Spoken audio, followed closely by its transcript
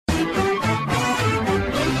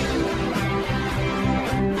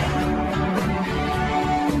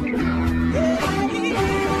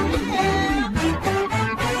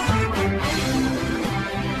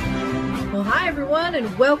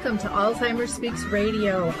and welcome to Alzheimer's Speaks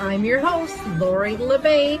Radio. I'm your host, Lori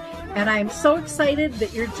LeVay, and I'm so excited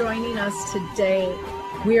that you're joining us today.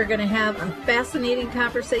 We are going to have a fascinating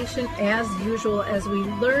conversation as usual as we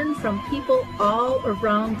learn from people all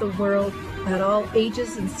around the world at all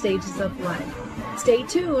ages and stages of life. Stay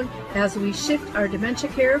tuned as we shift our dementia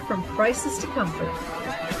care from crisis to comfort.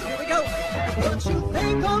 Here we go. What you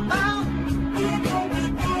think about,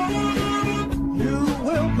 you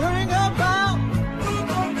will bring about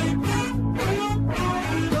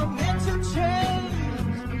dementia change.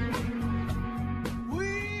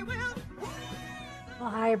 We will. Well,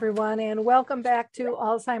 hi, everyone, and welcome back to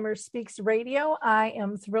Alzheimer's Speaks Radio. I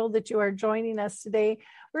am thrilled that you are joining us today.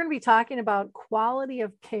 We're going to be talking about quality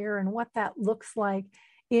of care and what that looks like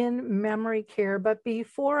in memory care. But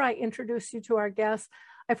before I introduce you to our guests,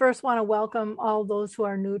 I first want to welcome all those who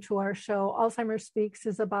are new to our show. Alzheimer's Speaks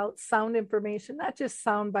is about sound information, not just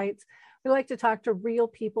sound bites. We like to talk to real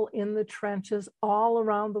people in the trenches all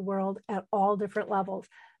around the world at all different levels.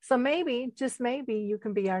 So maybe, just maybe, you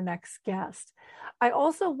can be our next guest. I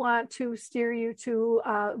also want to steer you to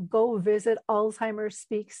go visit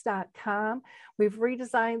alzheimersspeaks.com. We've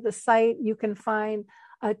redesigned the site. You can find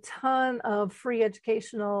a ton of free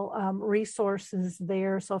educational resources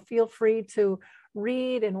there. So feel free to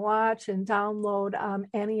read and watch and download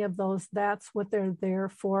any of those. That's what they're there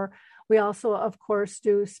for. We also, of course,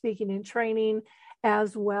 do speaking and training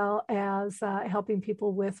as well as helping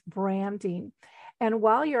people with branding. And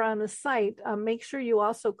while you're on the site, make sure you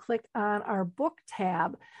also click on our book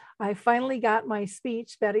tab. I finally got my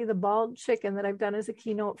speech, Betty the Bald Chicken, that I've done as a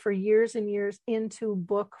keynote for years and years into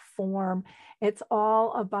book form. It's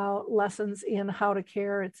all about lessons in how to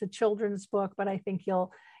care. It's a children's book, but I think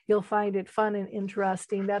you'll find it fun and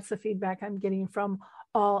interesting. That's the feedback I'm getting from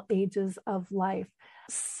all ages of life.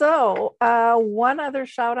 So one other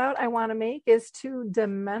shout out I want to make is to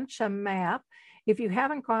Dementia Map. If you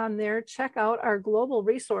haven't gone there, check out our global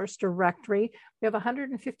resource directory. We have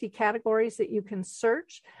 150 categories that you can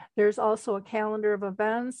search. There's also a calendar of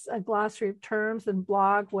events, a glossary of terms, and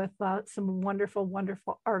blog with some wonderful,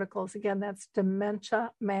 wonderful articles. Again, that's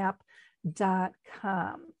dementiamap.com.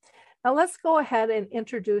 Now let's go ahead and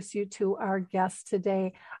introduce you to our guest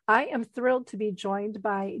today. I am thrilled to be joined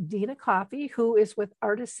by Dina Coffey, who is with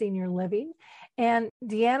Artis Senior Living, and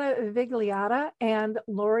Deanna Vigliotta and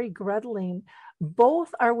Lori Gredling.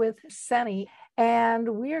 Both are with CENI, and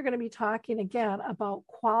we are going to be talking again about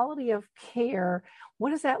quality of care. What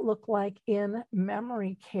does that look like in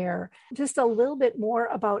memory care? Just a little bit more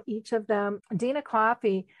about each of them. Dina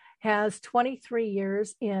Coffey has 23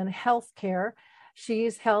 years in healthcare.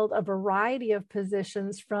 She's held a variety of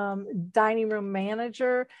positions from dining room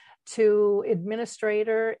manager to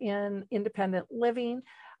administrator in independent living.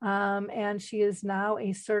 And she is now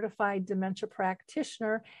a certified dementia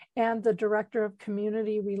practitioner and the director of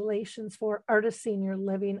community relations for Artis Senior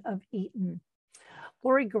Living of Eaton.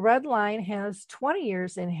 Lori Gredline has 20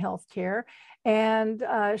 years in healthcare, and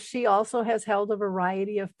she also has held a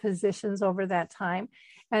variety of positions over that time.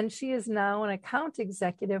 And she is now an account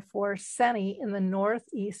executive for CENI in the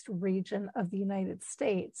Northeast region of the United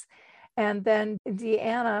States. And then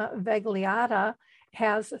Deanna Vigliotta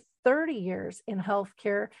has 30 years in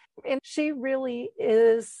healthcare, and she really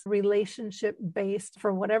is relationship-based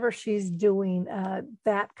for whatever she's doing.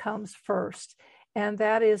 That comes first. And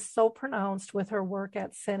that is so pronounced with her work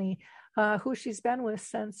at CENI, who she's been with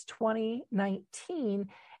since 2019.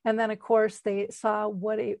 And then, of course, they saw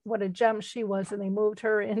what a gem she was, and they moved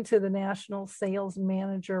her into the national sales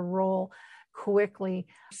manager role quickly.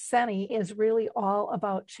 CENI is really all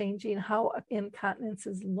about changing how incontinence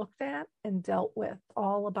is looked at and dealt with,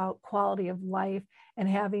 all about quality of life and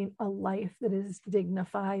having a life that is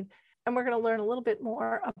dignified. And we're going to learn a little bit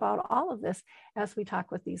more about all of this as we talk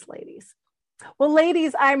with these ladies. Well,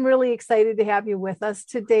 ladies, I'm really excited to have you with us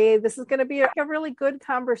today. This is going to be a really good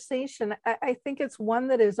conversation. I think it's one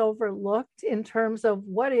that is overlooked in terms of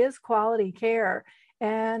what is quality care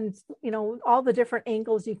and, you know, all the different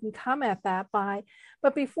angles you can come at that by.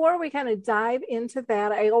 But before we kind of dive into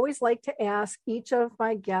that, I always like to ask each of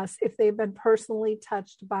my guests if they've been personally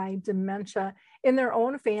touched by dementia in their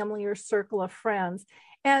own family or circle of friends.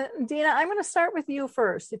 And Dina, I'm going to start with you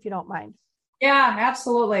first, if you don't mind. Yeah,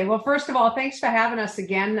 absolutely. Well, first of all, thanks for having us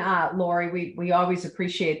again, Lori. We always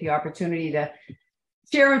appreciate the opportunity to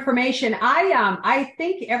share information. I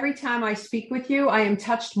think every time I speak with you, I am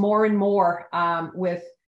touched more and more with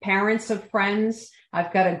parents of friends.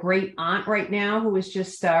 I've got a great aunt right now who was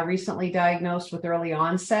just recently diagnosed with early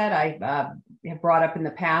onset. I have brought up in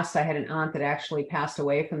the past, I had an aunt that actually passed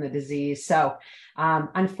away from the disease. So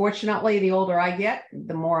unfortunately, the older I get,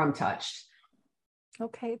 the more I'm touched.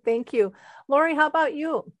 Okay, thank you. Lori, how about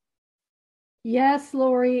you? Yes,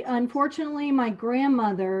 Lori. Unfortunately, my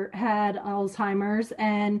grandmother had Alzheimer's,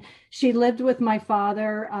 and she lived with my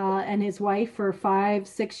father and his wife for 5,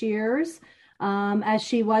 6 years. As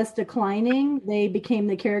she was declining, they became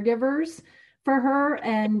the caregivers for her,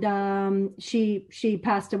 and she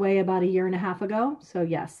passed away about a year and a half ago. So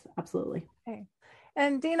yes, absolutely. Okay.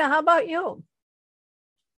 And Dina, how about you?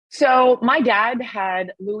 So my dad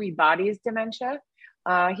had Lewy bodies dementia.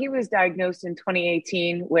 He was diagnosed in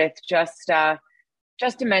 2018 with just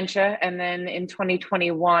dementia, and then in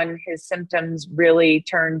 2021, his symptoms really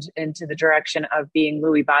turned into the direction of being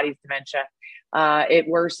Lewy bodies dementia. It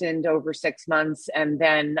worsened over 6 months, and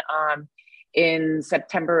then in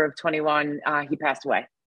September of 21, he passed away.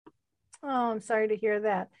 Oh, I'm sorry to hear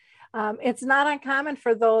that. It's not uncommon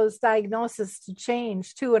for those diagnoses to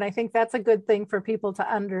change too. And I think that's a good thing for people to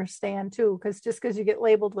understand too, because just because you get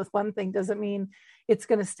labeled with one thing doesn't mean it's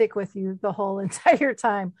going to stick with you the whole entire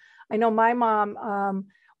time. I know my mom,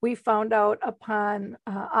 we found out upon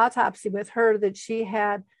autopsy with her that she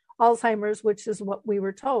had Alzheimer's, which is what we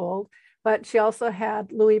were told, but she also had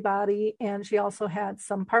Lewy body and she also had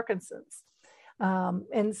some Parkinson's.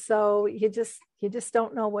 And so you just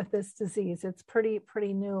don't know with this disease. It's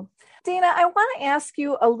pretty new. Dina, I want to ask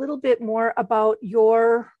you a little bit more about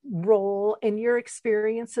your role and your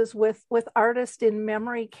experiences with Artist in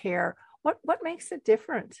memory care. What makes it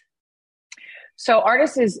different? So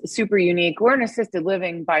Artist is super unique. We're an assisted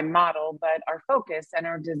living by model, but our focus and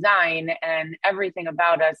our design and everything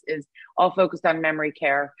about us is all focused on memory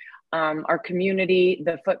care. Our community,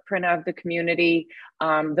 the footprint of the community,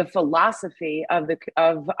 the philosophy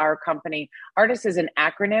of our company. Artist is an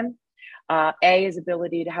acronym. A is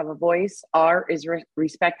ability to have a voice. R is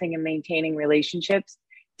respecting and maintaining relationships.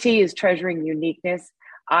 T is treasuring uniqueness.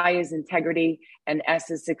 I is integrity, and S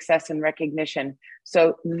is success and recognition.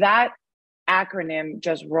 So that acronym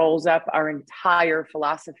just rolls up our entire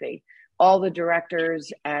philosophy. All the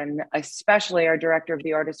directors, and especially our director of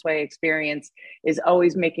the Artist Way experience, is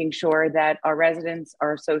always making sure that our residents,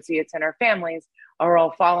 our associates, and our families are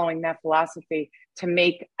all following that philosophy to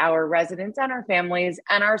make our residents and our families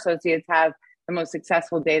and our associates have the most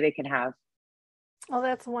successful day they can have. Oh,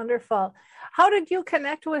 that's wonderful. How did you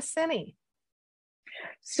connect with Cine?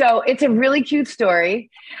 So it's a really cute story.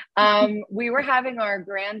 We were having our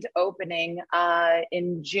grand opening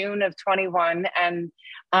in June of 21, and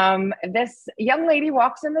this young lady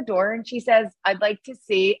walks in the door and she says, "I'd like to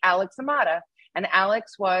see Alex Amata." And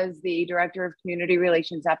Alex was the director of community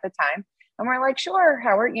relations at the time. And we're like, "Sure,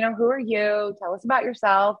 Howard, who are you? Tell us about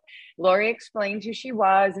yourself." Lori explained who she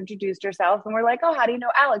was, introduced herself, and we're like, "Oh, how do you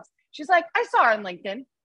know Alex?" She's like, "I saw her on LinkedIn."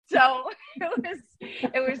 So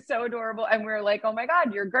it was so adorable. And we were like, "Oh my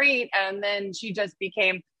God, you're great." And then she just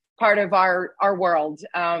became part of our world.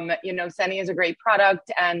 Cine is a great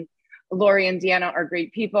product, and Lori and Deanna are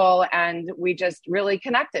great people. And we just really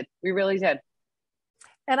connected. We really did.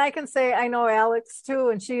 And I can say, I know Alex too,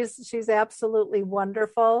 and she's absolutely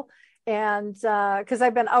wonderful. And because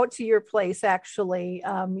I've been out to your place actually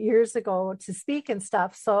years ago to speak and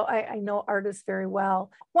stuff. So I know Artist very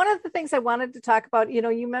well. One of the things I wanted to talk about,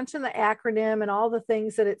 you mentioned the acronym and all the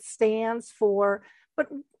things that it stands for, but,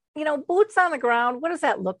 boots on the ground, what does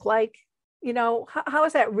that look like? How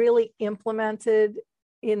is that really implemented,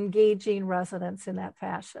 engaging residents in that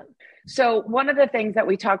fashion? So one of the things that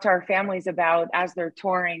we talk to our families about as they're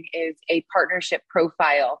touring is a partnership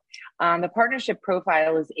profile. The partnership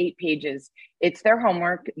profile is 8 pages. It's their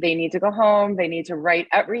homework. They need to go home. They need to write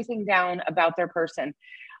everything down about their person.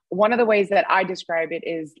 One of the ways that I describe it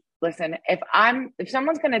is, listen, if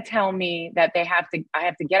someone's going to tell me that I have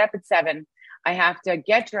to get up at 7, I have to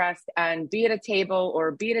get dressed and be at a table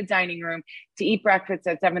or be at a dining room to eat breakfast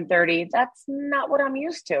at 7:30. That's not what I'm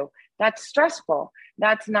used to. That's stressful.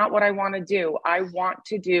 That's not what I want to do. I want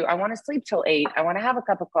to sleep till 8. I want to have a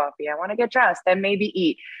cup of coffee. I want to get dressed and maybe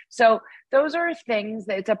eat. So those are things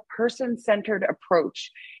that it's a person-centered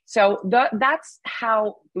approach. So that's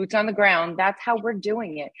how boots on the ground, that's how we're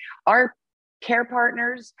doing it. Our care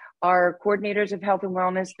partners, our coordinators of health and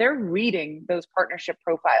wellness, they're reading those partnership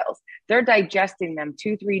profiles. They're digesting them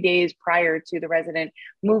 2-3 days prior to the resident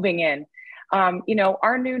moving in.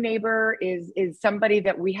 Our new neighbor is somebody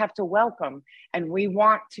that we have to welcome, and we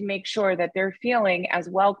want to make sure that they're feeling as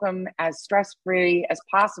welcome, as stress-free as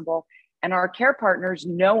possible. And our care partners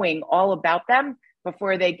knowing all about them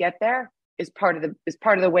before they get there is part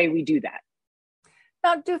of the way we do that.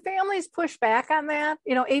 Now, do families push back on that?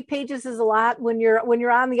 8 pages is a lot when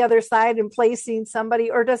you're on the other side and placing somebody,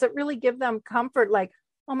 or does it really give them comfort? Like,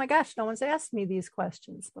 oh my gosh, no one's asked me these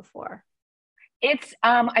questions before. It's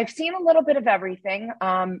I've seen a little bit of everything.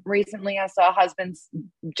 Recently I saw husbands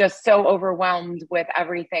just so overwhelmed with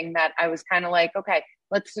everything that I was kind of like, okay,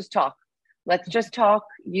 let's just talk. Let's just talk.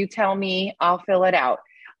 You tell me, I'll fill it out.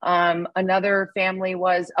 Another family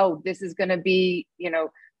was, oh, this is going to be,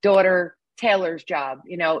 daughter Taylor's job.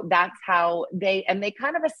 That's how they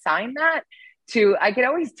kind of assign that to, I could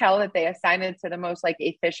always tell that they assign it to the most like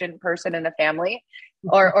efficient person in the family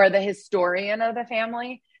or the historian of the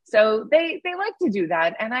family. So they like to do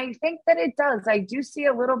that. And I think that it does. I do see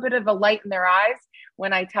a little bit of a light in their eyes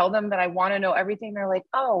when I tell them that I want to know everything. They're like,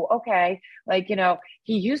 oh, okay. Like,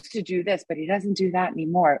 he used to do this, but he doesn't do that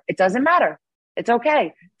anymore. It doesn't matter. It's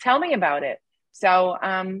okay. Tell me about it. So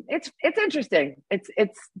it's interesting.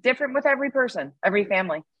 It's different with every person, every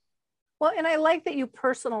family. Well, and I like that you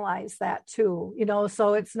personalize that too,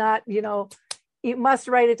 so it's not, you must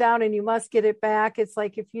write it down and you must get it back. It's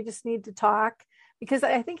like, if you just need to talk, because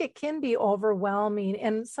I think it can be overwhelming.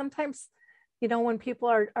 And sometimes, when people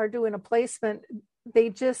are doing a placement,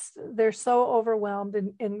 they're so overwhelmed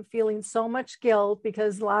and feeling so much guilt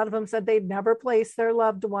because a lot of them said they'd never placed their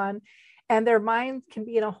loved one and their mind can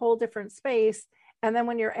be in a whole different space. And then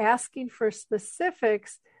when you're asking for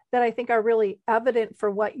specifics that I think are really evident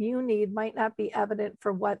for what you need might not be evident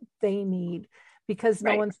for what they need, because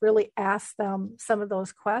no one's really asked them some of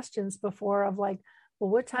those questions before of like, well,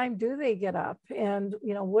 what time do they get up? And,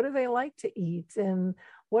 what do they like to eat? And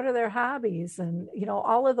what are their hobbies? And,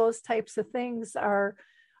 all of those types of things are,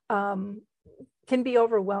 can be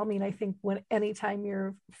overwhelming, I think, anytime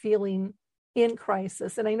you're feeling in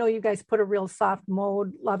crisis. And I know you guys put a real soft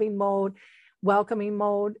mode, loving mode, welcoming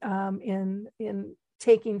mode in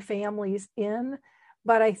taking families in.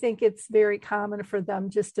 But I think it's very common for them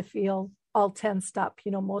just to feel all tensed up,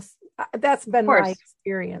 that's been my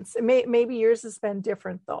experience. Maybe yours has been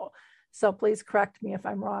different though. So please correct me if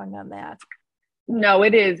I'm wrong on that. No,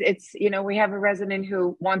 it is. It's, we have a resident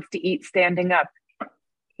who wants to eat standing up.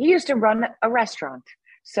 He used to run a restaurant.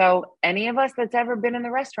 So any of us that's ever been in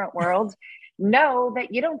the restaurant world know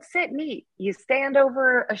that you don't sit and eat. You stand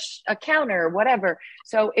over a counter, whatever.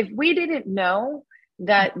 So if we didn't know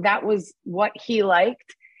that was what he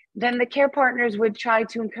liked, then the care partners would try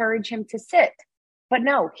to encourage him to sit. But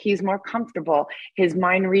no, he's more comfortable. His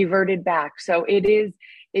mind reverted back. So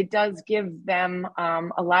it does give them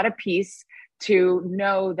a lot of peace to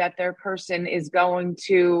know that their person is going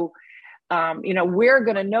to, we're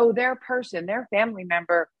going to know their person, their family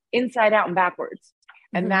member inside out and backwards.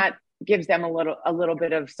 And that gives them a little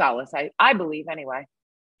bit of solace, I believe anyway.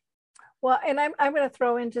 Well, and I'm going to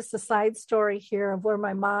throw in just a side story here of where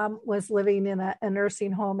my mom was living in a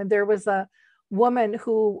nursing home, and there was a woman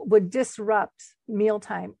who would disrupt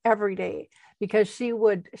mealtime every day because she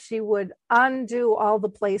would undo all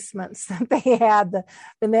the placements that they had,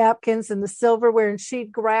 the napkins and the silverware, and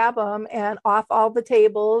she'd grab them and off all the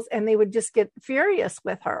tables, and they would just get furious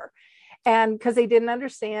with her. And because they didn't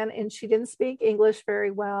understand, and she didn't speak English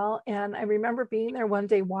very well. And I remember being there one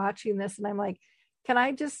day watching this, and I'm like, can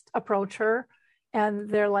I just approach her? And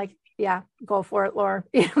they're like, yeah, go for it, Laura,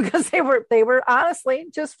 because they were honestly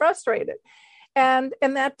just frustrated. And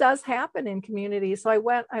that does happen in communities. So I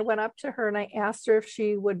went up to her and I asked her if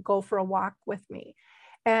she would go for a walk with me.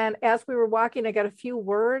 And as we were walking, I got a few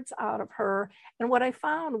words out of her. And what I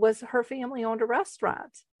found was her family owned a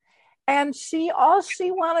restaurant. And all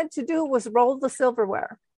she wanted to do was roll the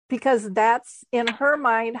silverware, because that's in her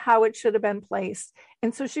mind how it should have been placed.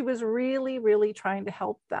 And so she was really, really trying to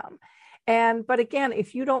help them. But again,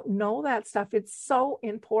 if you don't know that stuff, it's so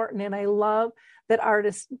important. And I love that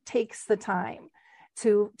Artis takes the time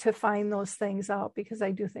to find those things out, because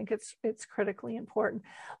I do think it's critically important.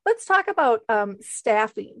 Let's talk about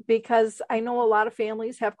staffing, because I know a lot of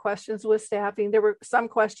families have questions with staffing. There were some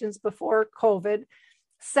questions before COVID.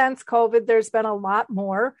 Since COVID, there's been a lot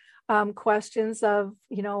more questions of,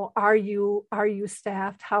 are you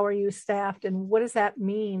staffed? How are you staffed? And what does that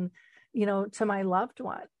mean, to my loved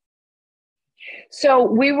one? So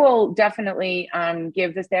we will definitely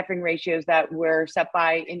give the staffing ratios that were set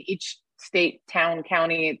by in each state, town,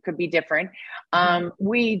 county. It could be different.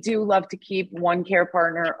 We do love to keep one care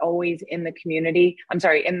partner always in the community.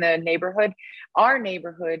 In the neighborhood. Our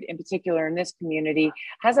neighborhood in particular in this community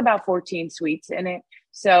has about 14 suites in it.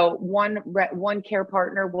 So one care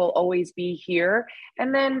partner will always be here.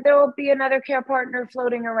 And then there will be another care partner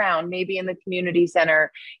floating around, maybe in the community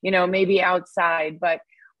center, maybe outside. But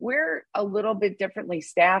we're a little bit differently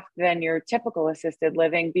staffed than your typical assisted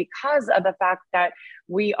living because of the fact that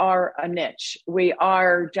we are a niche. We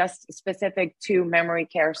are just specific to memory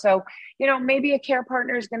care. So, maybe a care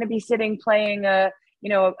partner is going to be sitting playing a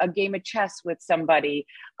a game of chess with somebody.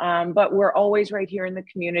 But we're always right here in the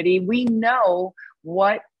community. We know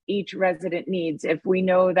what each resident needs. If we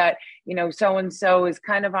know that, so-and-so is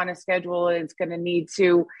kind of on a schedule, it's going to need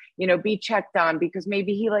to, be checked on because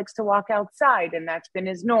maybe he likes to walk outside and that's been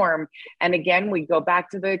his norm. And again, we go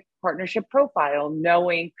back to the partnership profile,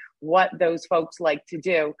 knowing what those folks like to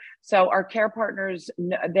do. So our care partners,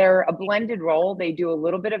 they're a blended role. They do a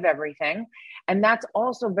little bit of everything. And that's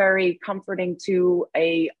also very comforting to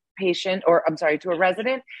a patient, or I'm sorry, to a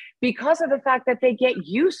resident, because of the fact that they get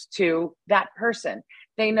used to that person.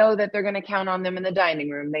 They know that they're going to count on them in the dining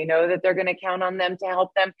room. They know that they're going to count on them to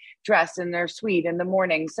help them dress in their suite in the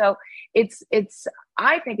morning. So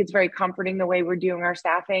I think it's very comforting the way we're doing our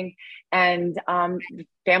staffing, and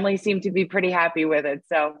families seem to be pretty happy with it.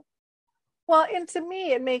 So. Well, and to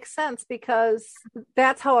me, it makes sense because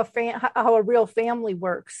that's how a real family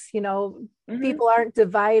works. People aren't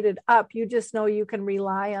divided up. You just know you can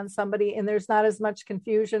rely on somebody, and there's not as much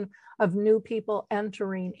confusion of new people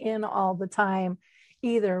entering in all the time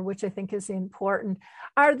either, which I think is important.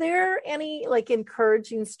 Are there any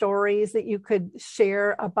encouraging stories that you could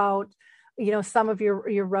share about, some of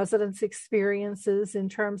your residents' experiences in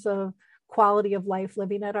terms of quality of life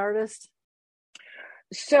living at Artist?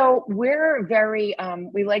 So we're very,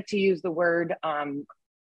 we like to use the word,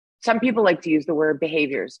 some people like to use the word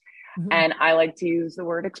behaviors, and I like to use the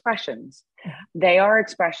word expressions. They are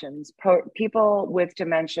expressions. People with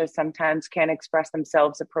dementia sometimes can't express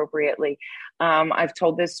themselves appropriately. I've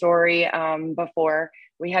told this story before.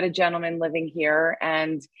 We had a gentleman living here,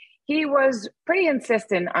 and he was pretty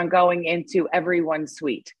insistent on going into everyone's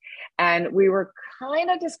suite. And we were kind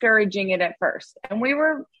of discouraging it at first. And we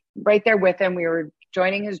were right there with him. We were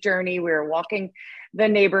joining his journey. We were walking the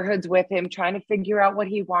neighborhoods with him, trying to figure out what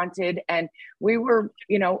he wanted. And we were,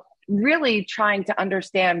 really trying to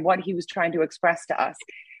understand what he was trying to express to us.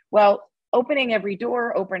 Well, opening every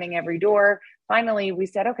door. Finally, we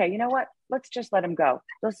said, okay, you know what? Let's just let him go.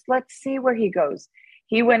 Let's see where he goes.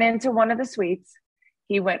 He went into one of the suites.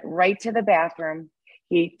 He went right to the bathroom.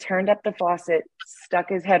 He turned up the faucet, stuck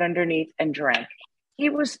his head underneath, and drank. He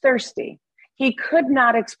was thirsty. He could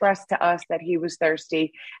not express to us that he was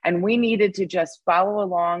thirsty, and we needed to just follow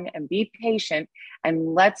along and be patient,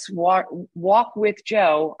 and let's walk with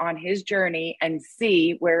Joe on his journey and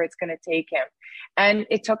see where it's going to take him. And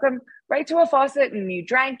it took him right to a faucet, and he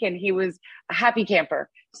drank, and he was a happy camper.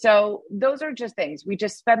 So those are just things. We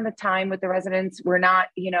just spend the time with the residents. We're not,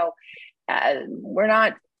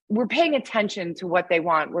 we're paying attention to what they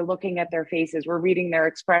want. We're looking at their faces. We're reading their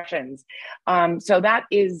expressions. So that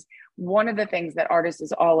is one of the things that Artist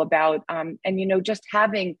is all about. And, just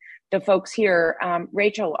having the folks here,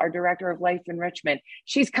 Rachel, our director of life enrichment,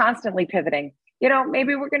 she's constantly pivoting.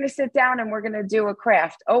 Maybe we're going to sit down and we're going to do a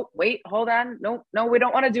craft. Oh, wait, hold on. No, we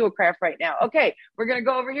don't want to do a craft right now. Okay, we're going to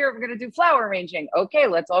go over here. We're going to do flower arranging. Okay,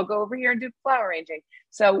 let's all go over here and do flower arranging.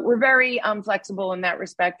 So we're very flexible in that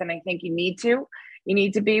respect. And I think we need to,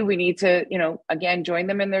 again, join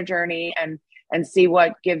them in their journey and see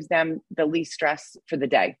what gives them the least stress for the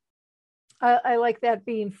day. I like that,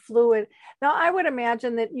 being fluid. Now, I would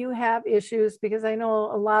imagine that you have issues because I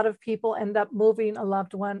know a lot of people end up moving a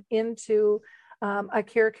loved one into a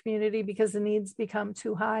care community because the needs become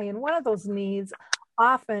too high. And one of those needs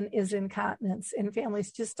often is incontinence, and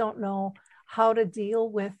families just don't know how to deal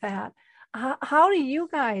with that. How do you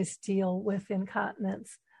guys deal with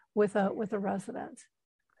incontinence with a resident?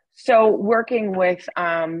 So working with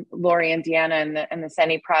Lori and Deanna and the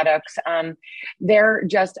Seni products, they're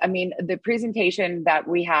just, the presentation that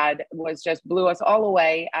we had was just blew us all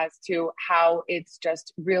away as to how it's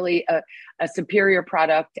just really a superior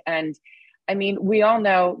product. And we all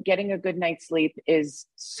know getting a good night's sleep is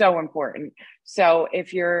so important. So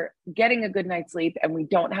if you're getting a good night's sleep and we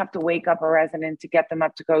don't have to wake up a resident to get them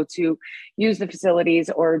up to go to use the facilities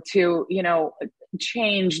or to,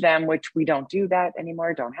 change them, which we don't do that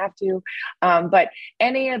anymore, don't have to. But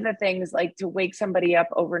any of the things like to wake somebody up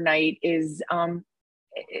overnight is,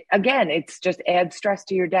 again, it's just adds stress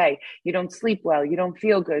to your day. You don't sleep well, you don't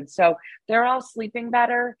feel good. So they're all sleeping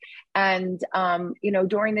better. And,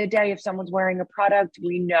 during the day, if someone's wearing a product,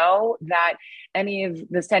 we know that any of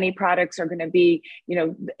the Seni products are going to be,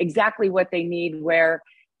 exactly what they need, where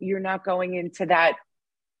you're not going into that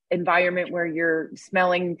environment where you're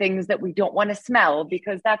smelling things that we don't want to smell,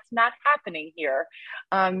 because that's not happening here.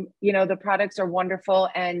 The products are wonderful,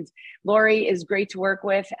 and Lori is great to work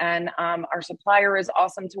with, and our supplier is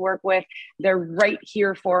awesome to work with. They're right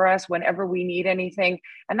here for us whenever we need anything.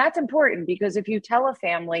 And that's important, because if you tell a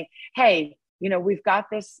family, hey, we've got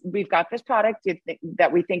this product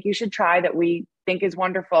that we think you should try, that we think is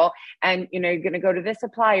wonderful. And, you're going to go to this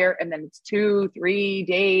supplier and then it's 2-3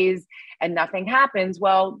 days and nothing happens.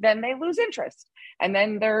 Well, then they lose interest. And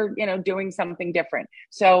then they're, doing something different.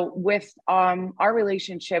 So with our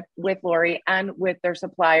relationship with Lori and with their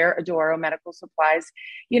supplier, Adoro Medical Supplies,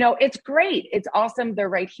 it's great. It's awesome. They're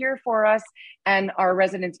right here for us. And our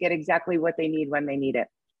residents get exactly what they need when they need it.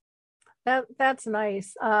 That's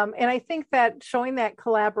nice. And I think that showing that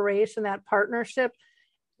collaboration, that partnership,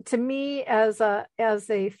 to me as a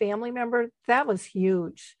family member, that was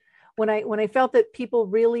huge. When I felt that people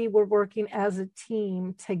really were working as a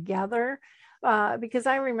team together, because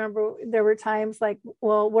I remember there were times like,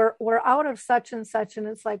 well, we're out of such and such, and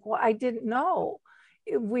it's like, well, I didn't know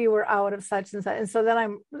we were out of such and such, and so then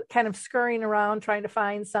I'm kind of scurrying around trying to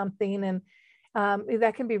find something, and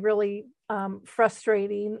that can be really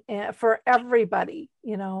frustrating for everybody,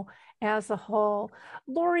 as a whole.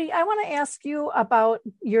 Lori, I want to ask you about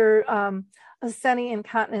your Asceni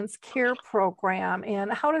Incontinence Care program,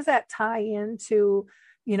 and how does that tie into,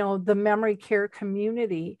 the memory care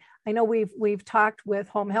community? I know we've talked with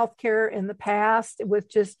home health care in the past with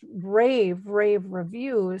just rave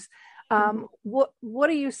reviews. What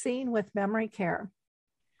are you seeing with memory care?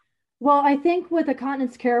 Well, I think with the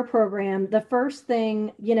continence care program, the first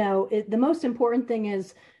thing, the most important thing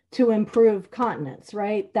is to improve continence,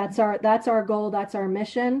 right? That's our goal. That's our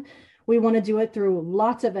mission. We want to do it through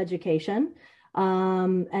lots of education.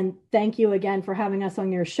 And thank you again for having us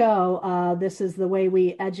on your show. This is the way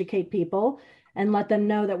we educate people and let them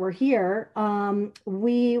know that we're here.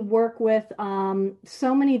 We work with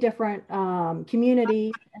so many different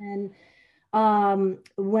communities, and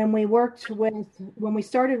when we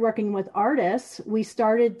started working with artists, we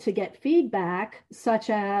started to get feedback such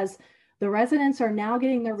as the residents are now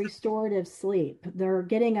getting their restorative sleep. They're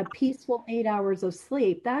getting a peaceful 8 hours of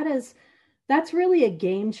sleep. That's really a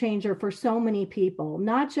game changer for so many people,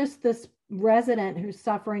 not just this resident who's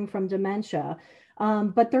suffering from dementia,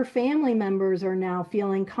 but their family members are now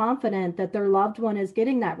feeling confident that their loved one is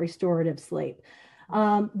getting that restorative sleep.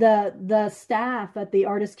 The staff at the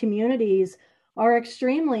artist communities are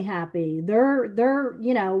extremely happy. They're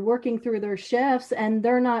working through their shifts, and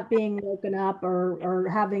they're not being woken up or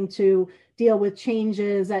having to deal with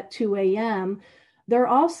changes at 2 a.m. They're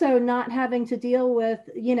also not having to deal with,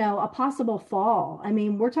 a possible fall. I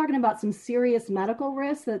mean, we're talking about some serious medical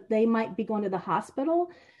risks that they might be going to the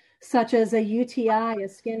hospital, such as a UTI, a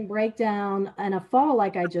skin breakdown, and a fall,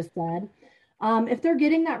 like I just said. If they're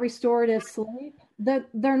getting that restorative sleep,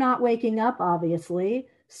 they're not waking up, obviously.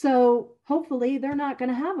 So hopefully they're not going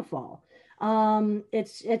to have a fall.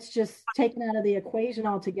 It's just taken out of the equation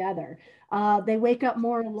altogether. They wake up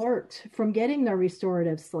more alert from getting their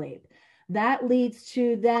restorative sleep. That leads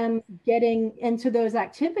to them getting into those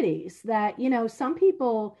activities that, some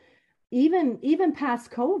people, even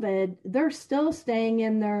past COVID, they're still staying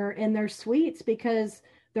in their suites because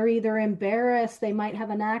they're either embarrassed, they might have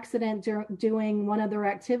an accident doing one of their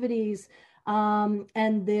activities,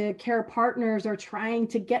 and the care partners are trying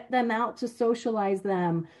to get them out to socialize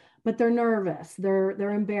them, but they're nervous,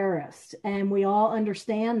 they're embarrassed, and we all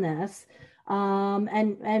understand this.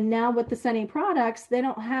 And now with the Asceni products, they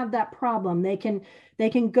don't have that problem. They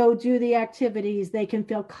can go do the activities. They can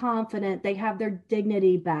feel confident. They have their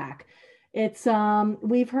dignity back. It's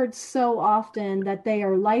we've heard so often that they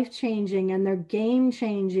are life-changing and they're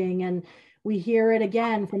game-changing, and we hear it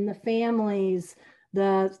again from the families,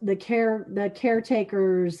 the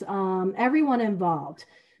caretakers, everyone involved.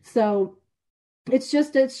 So it's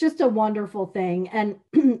just a wonderful thing. And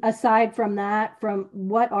aside from that, from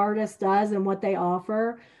what Artist does and what they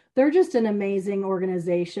offer, they're just an amazing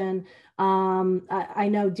organization. I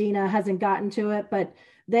know Dina hasn't gotten to it, but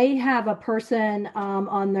they have a person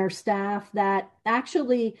on their staff that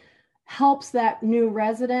actually helps that new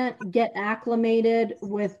resident get acclimated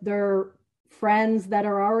with their friends that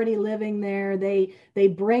are already living there. They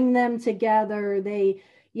bring them together. They,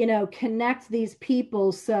 connect these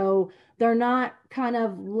people so they're not kind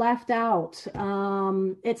of left out.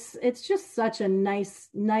 It's just such a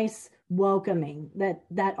nice welcoming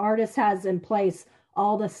that Artist has in place,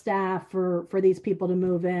 all the staff for these people to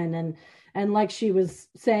move in. And like she was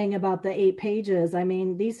saying about the 8 pages, I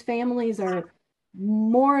mean, these families are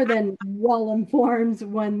more than well informed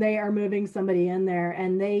when they are moving somebody in there,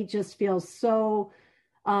 and they just feel so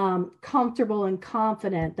comfortable and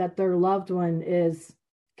confident that their loved one is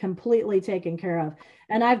completely taken care of.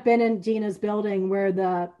 And I've been in Dina's building where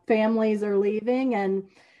the families are leaving, and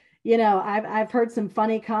I've heard some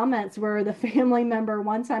funny comments where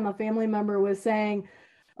one time a family member was saying,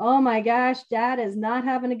 "Oh my gosh, Dad is not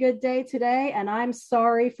having a good day today, and I'm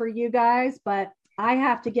sorry for you guys, but I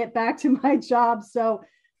have to get back to my job. So,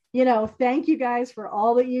 thank you guys for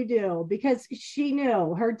all that you do, because she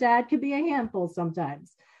knew her dad could be a handful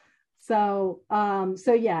sometimes. So,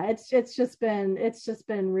 yeah, it's just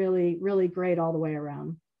been really, really great all the way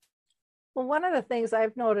around. Well, one of the things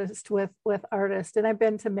I've noticed with artists, and I've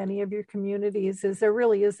been to many of your communities, is there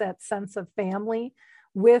really is that sense of family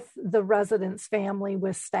with the residents' family,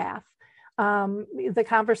 with staff. The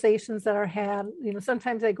conversations that are had,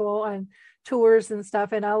 sometimes I go on tours and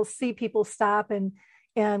stuff, and I'll see people stop and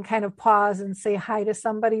kind of pause and say hi to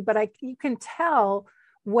somebody, but you can tell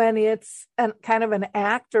when it's kind of an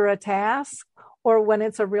act or a task, or when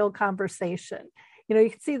it's a real conversation. You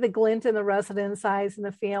can see the glint in the residents' eyes and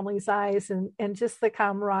the family's eyes, and just the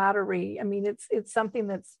camaraderie. I mean, it's something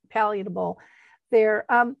that's palatable there.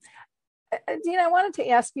 Dean, I wanted to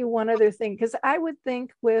ask you one other thing, because I would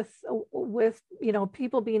think with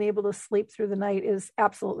people being able to sleep through the night is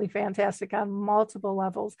absolutely fantastic on multiple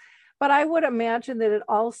levels. But I would imagine that it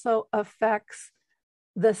also affects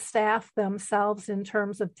the staff themselves in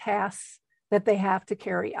terms of tasks that they have to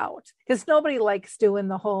carry out, because nobody likes doing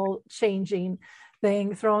the whole changing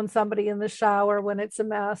thing, throwing somebody in the shower when it's a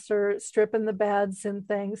mess, or stripping the beds and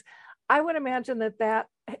things. I would imagine that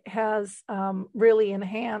has really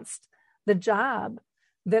enhanced the job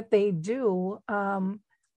that they do on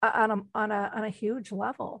a huge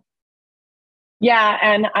level. Yeah,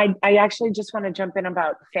 and I actually just want to jump in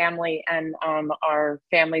about family and our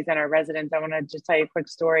families and our residents. I want to just tell you a quick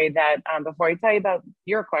story that before I tell you about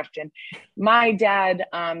your question, my dad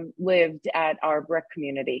lived at our brick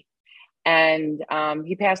community, and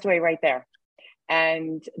he passed away right there.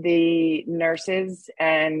 And the nurses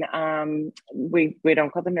and we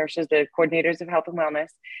don't call them nurses, the coordinators of health and wellness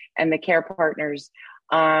and the care partners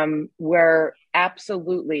were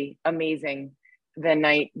absolutely amazing the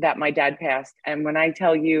night that my dad passed. And when I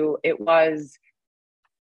tell you, it was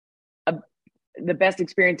the best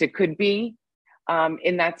experience it could be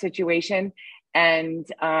in that situation. And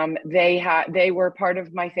they were part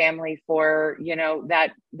of my family for,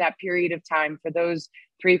 that period of time. For those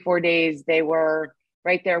 3-4 days, they were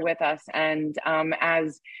right there with us. And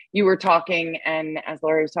as you were talking and as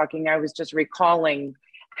Lori was talking, I was just recalling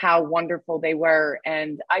how wonderful they were.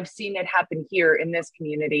 And I've seen it happen here in this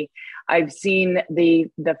community. I've seen the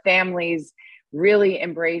families really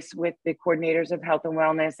embrace with the coordinators of health and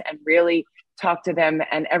wellness and really talk to them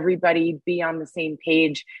and everybody be on the same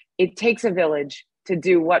page. It takes a village to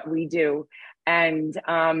do what we do. And,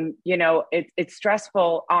 it's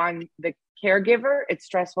stressful on the caregiver. It's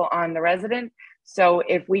stressful on the resident. So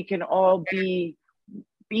if we can all be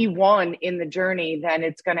one in the journey, then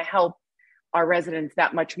it's going to help our residents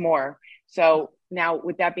that much more. So now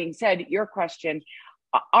with that being said, your question,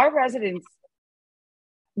 our residents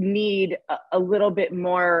need a little bit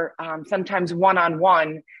more, sometimes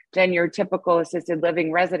one-on-one than your typical assisted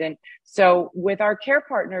living resident. So with our care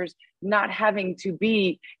partners not having to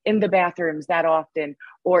be in the bathrooms that often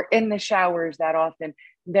or in the showers that often,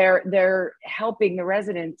 they're helping the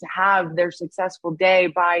residents to have their successful day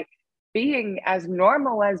by being as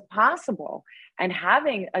normal as possible and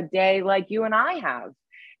having a day like you and I have.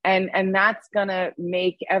 And that's going to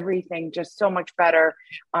make everything just so much better.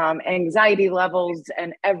 Anxiety levels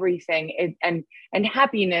and everything and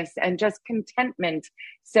happiness and just contentment.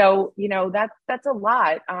 So, that's a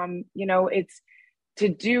lot. It's to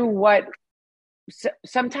do what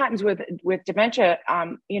sometimes with dementia,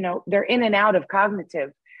 they're in and out of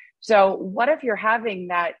cognitive. So what if you're having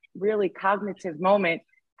that really cognitive moment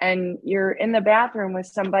and you're in the bathroom with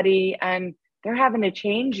somebody and they're having to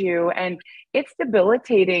change you, and it's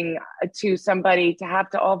debilitating to somebody to have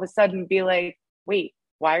to all of a sudden be like, wait,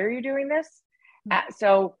 why are you doing this?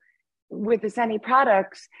 So with the Asceni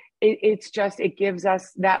products, it gives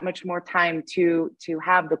us that much more time to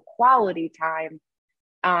have the quality time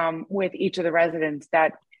with each of the residents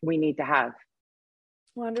that we need to have.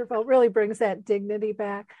 Wonderful. It really brings that dignity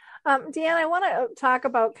back. Deanna, I want to talk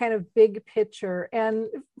about kind of big picture. And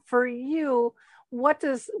for you, what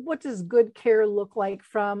does good care look like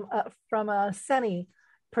from a Asceni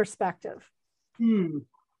perspective?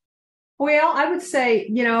 Well, I would say,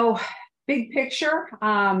 big picture,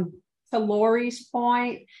 to Lori's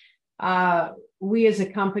point, we as a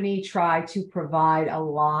company try to provide a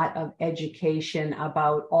lot of education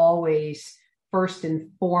about always, first and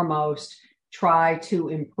foremost, try to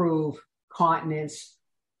improve continence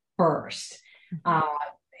first.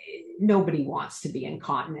 Nobody wants to be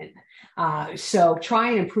incontinent. So try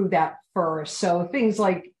and improve that first. So things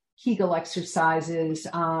like Kegel exercises,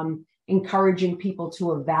 encouraging people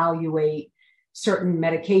to evaluate certain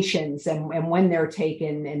medications and when they're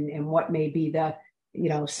taken and what may be the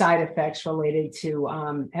side effects related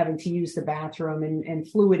to having to use the bathroom and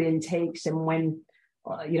fluid intakes and when,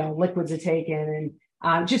 liquids are taken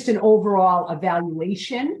and just an overall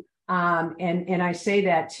evaluation. And I say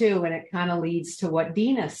that too, and it kind of leads to what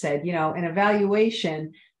Dina said, an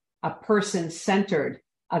evaluation, a person-centered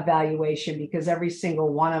evaluation, because every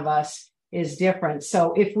single one of us is different.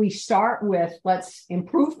 So if we start with, let's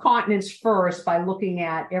improve continence first by looking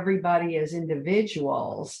at everybody as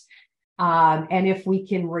individuals. And if we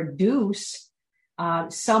can reduce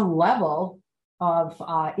some level of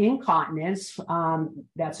incontinence,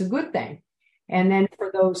 that's a good thing. And then for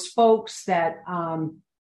those folks that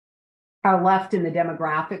are left in the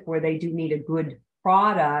demographic where they do need a good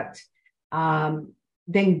product,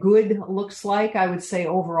 then good looks like, I would say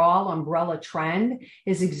overall umbrella trend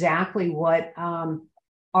is exactly what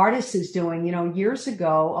Artis is doing. Years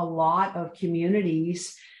ago, a lot of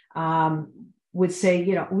communities would say,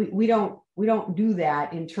 we don't do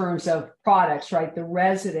that in terms of products, right? The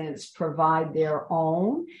residents provide their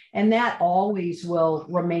own, and that always will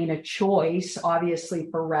remain a choice, obviously,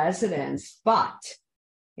 for residents. But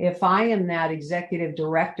if I am that executive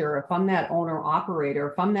director, if I'm that owner operator,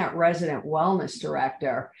 if I'm that resident wellness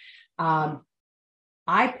director,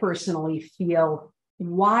 I personally feel,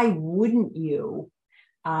 why wouldn't you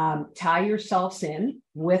tie yourselves in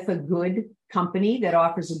with a good company that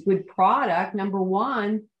offers a good product, number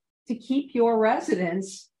one, to keep your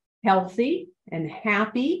residents healthy and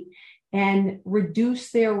happy and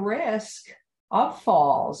reduce their risk of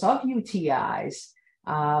falls, of UTIs,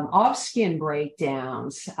 of skin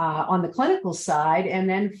breakdowns on the clinical side, and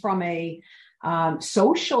then from a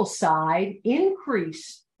social side,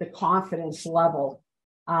 increase the confidence level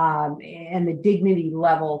and the dignity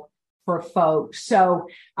level for folks. So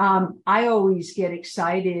I always get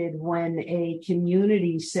excited when a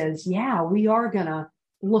community says, yeah, we are going to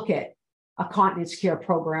look at a continence care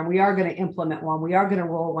program. We are going to implement one. We are going to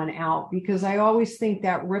roll one out, because I always think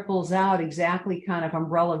that ripples out exactly kind of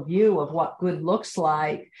umbrella view of what good looks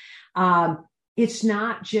like. It's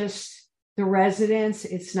not just the residents.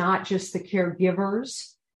 It's not just the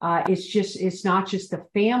caregivers. It's not just the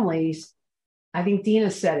families. I think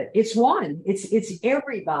Dina said it. It's one. It's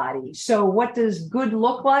everybody. So what does good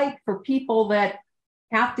look like for people that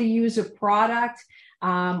have to use a product?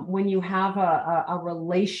 When you have a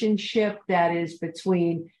relationship that is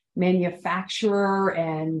between manufacturer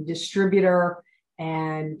and distributor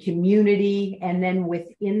and community, and then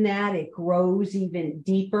within that, it grows even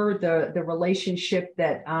deeper. The relationship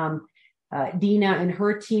that Dina and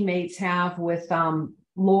her teammates have with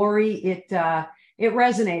Lori, it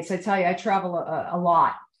resonates. I tell you, I travel a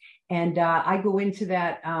lot, and I go into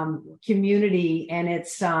that community, and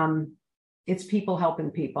it's people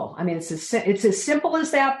helping people. I mean, it's as simple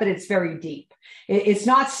as that, but it's very deep. It's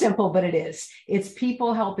not simple, but it is. It's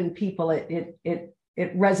people helping people. It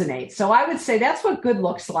resonates. So I would say that's what good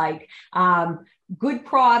looks like. Good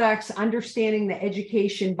products, understanding the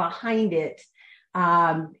education behind it,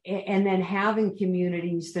 and then having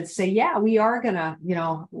communities that say, yeah, we are gonna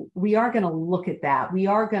look at that. We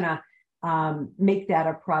are gonna make that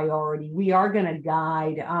a priority. We are gonna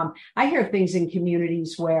guide. I hear things in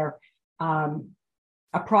communities where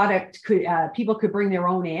a product people could bring their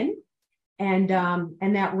own in, and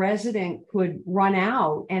that resident could run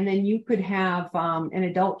out, and then you could have an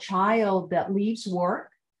adult child that leaves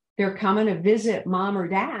work. They're coming to visit mom or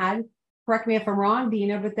dad. Correct me if I'm wrong,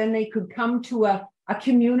 Dina, but then they could come to a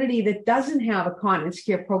community that doesn't have a continence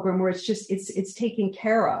care program where it's taken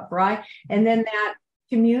care of, right? And then that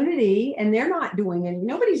community, and they're not doing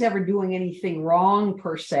nobody's ever doing anything wrong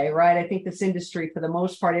per se, right? I think this industry, for the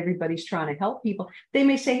most part, everybody's trying to help people. They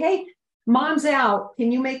may say, hey, mom's out,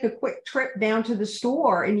 can you make a quick trip down to the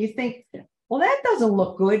store? And you think, well, that doesn't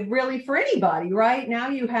look good really for anybody, right? Now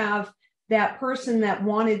you have that person that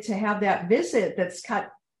wanted to have that visit that's cut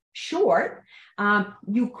short.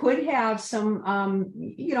 You could have some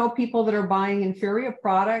people that are buying inferior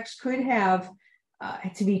products could have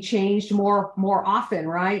to be changed more often,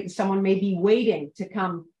 right? Someone may be waiting to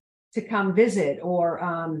come visit, or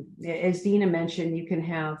as Dina mentioned, you can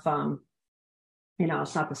have,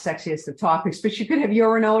 it's not the sexiest of topics, but you could have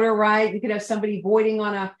urine odor, right? You could have somebody voiding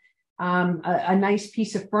on a nice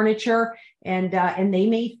piece of furniture, and they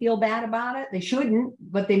may feel bad about it. They shouldn't,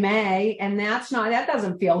 but they may, and that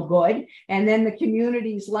doesn't feel good. And then the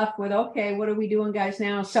community's left with, okay, what are we doing, guys,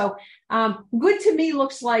 now? So good to me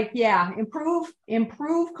looks like, yeah,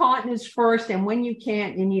 improve continence first, and when you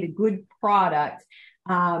can't, you need a good product.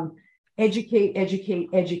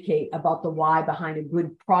 Educate about the why behind a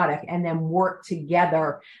good product, and then work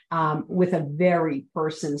together with a very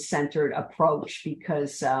person-centered approach,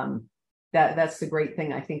 because that's the great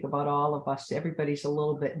thing I think about all of us. Everybody's a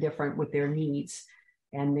little bit different with their needs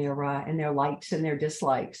and their likes and their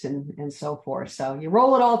dislikes and so forth. So you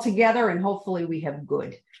roll it all together and hopefully we have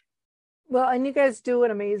good. Well, and you guys do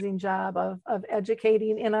an amazing job of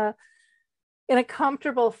educating in a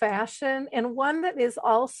comfortable fashion, and one that is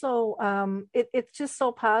also it's just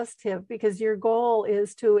so positive, because your goal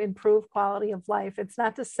is to improve quality of life. It's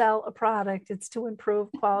not to sell a product, it's to improve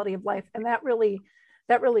quality of life, and that really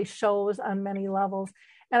shows on many levels.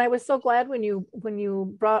 And I was so glad when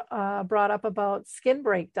you brought up about skin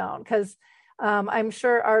breakdown, because I'm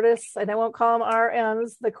sure artists, and I won't call them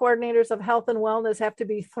RNs, the coordinators of health and wellness, have to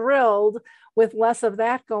be thrilled with less of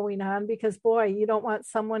that going on, because boy, you don't want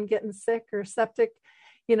someone getting sick or septic.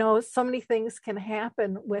 So many things can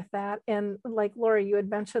happen with that. And like Lori, you had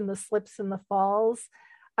mentioned the slips and the falls.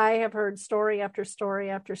 I have heard story after story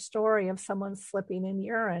after story of someone slipping in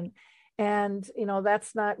urine. And,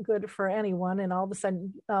 that's not good for anyone. And all of a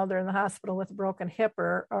sudden, they're in the hospital with a broken hip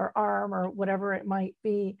or arm or whatever it might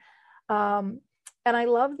be. And I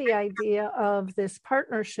love the idea of this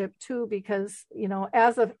partnership too, because,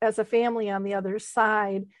 as a family on the other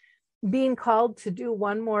side, being called to do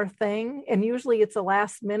one more thing, and usually it's a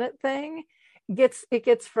last minute thing, it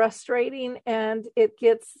gets frustrating, and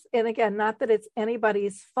again, not that it's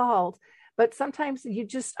anybody's fault, but sometimes you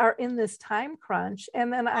just are in this time crunch.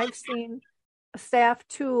 And then I've seen staff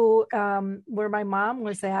too, where my mom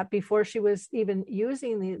was at before she was even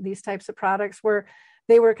using these types of products, where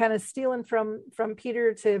they were kind of stealing from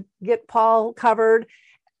Peter to get Paul covered.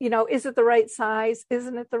 Is it the right size?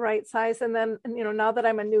 Isn't it the right size? And then, now that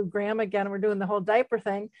I'm a new grandma again, we're doing the whole diaper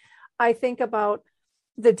thing, I think about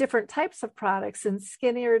the different types of products and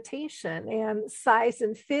skin irritation and size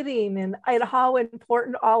and fitting and how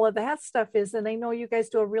important all of that stuff is. And I know you guys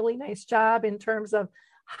do a really nice job in terms of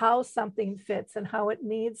how something fits and how it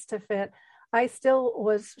needs to fit. I still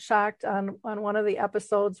was shocked on one of the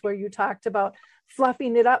episodes where you talked about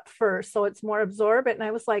fluffing it up first so it's more absorbent. And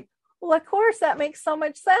I was like, well, of course, that makes so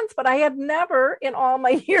much sense. But I had never in all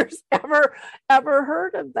my years ever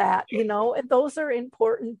heard of that, and those are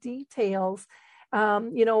important details,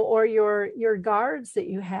 or your guards that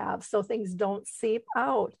you have so things don't seep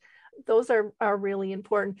out. Those are really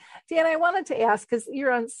important. Dan, I wanted to ask, because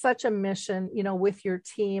you're on such a mission, with your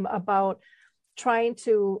team about trying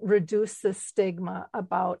to reduce the stigma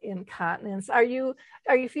about incontinence. Are you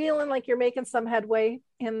feeling like you're making some headway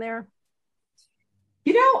in there?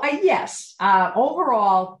 Yes.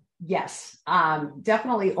 Overall, yes.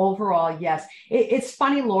 Definitely overall, yes. It's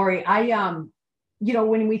funny, Lori.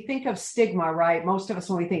 When we think of stigma, right? Most of us,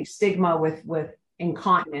 when we think stigma with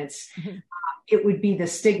incontinence, it would be the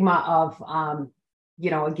stigma of,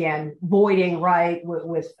 again, voiding, right,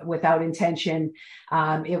 without intention.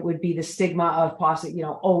 It would be the stigma of possibly,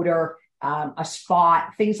 odor, a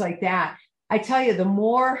spot, things like that. I tell you, the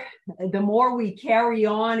more we carry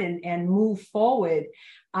on and move forward,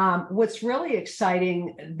 what's really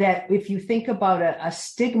exciting, that if you think about a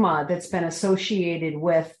stigma that's been associated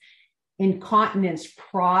with incontinence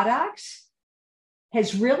products,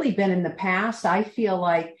 has really been in the past. I feel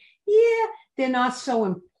like, they're not so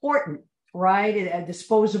important, right? A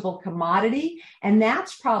disposable commodity. And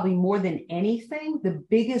that's probably more than anything, the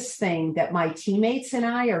biggest thing that my teammates and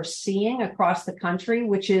I are seeing across the country,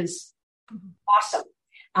 which is awesome.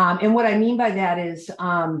 And what I mean by that is,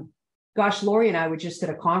 Lori and I were just at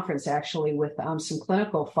a conference actually with some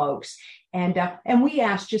clinical folks. And we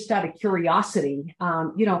asked, just out of curiosity,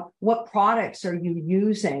 what products are you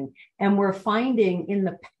using? And we're finding in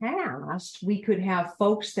the past, we could have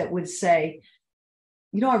folks that would say,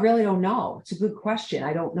 I really don't know. It's a good question.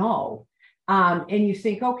 I don't know. And you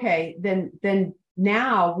think, okay, then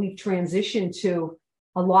now we've transitioned to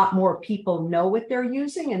a lot more people know what they're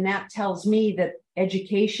using. And that tells me that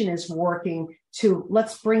education is working to,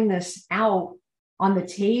 let's bring this out on the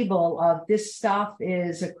table of, this stuff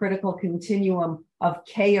is a critical continuum of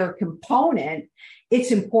care component.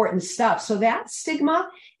 It's important stuff. So that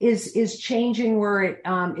stigma is changing, where it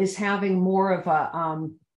is having more of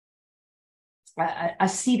a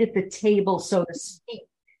seat at the table, so to speak,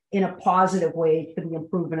 in a positive way for the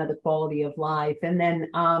improvement of the quality of life. And then,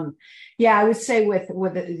 I would say with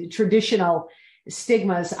the traditional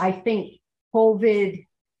stigmas, I think COVID,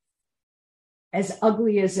 as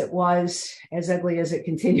ugly as it was, as ugly as it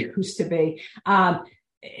continues to be,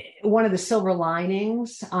 one of the silver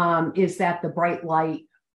linings is that the bright light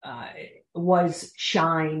was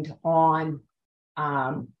shined on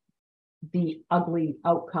the ugly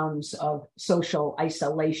outcomes of social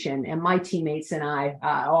isolation. And my teammates and I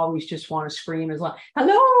always just want to scream as well,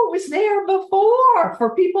 hello, it was there before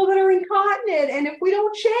for people that are incontinent. And if we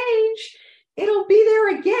don't change, it'll be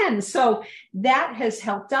there again. So that has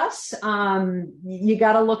helped us. You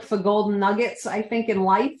got to look for golden nuggets, I think, in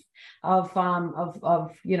life of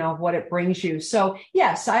what it brings you. So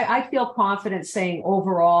yes, I feel confident saying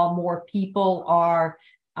overall more people are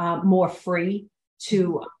more free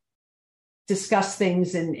to discuss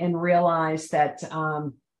things and realize that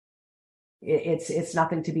it's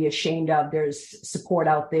nothing to be ashamed of. There's support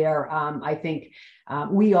out there. I think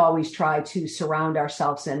we always try to surround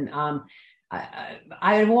ourselves, and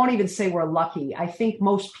I won't even say we're lucky. I think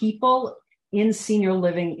most people in senior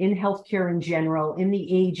living, in healthcare in general, in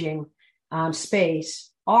the aging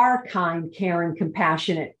space are kind, caring,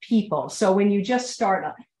 compassionate people. So when you just start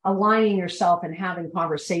aligning yourself and having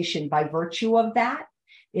conversation by virtue of that,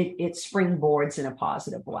 it springboards in a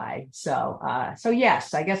positive way. So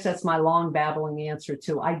yes, I guess that's my long babbling answer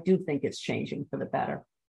to, I do think it's changing for the better.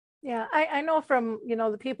 Yeah, I know from,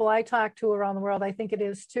 the people I talk to around the world, I think it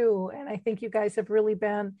is too. And I think you guys have really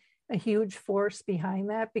been a huge force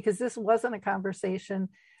behind that, because this wasn't a conversation,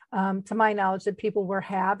 to my knowledge, that people were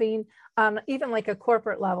having on even like a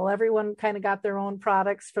corporate level. Everyone kind of got their own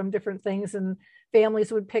products from different things, and families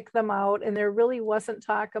would pick them out. And there really wasn't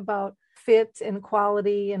talk about fit and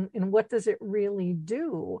quality and what does it really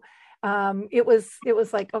do. It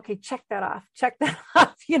was like, okay, check that off.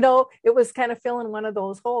 It was kind of filling one of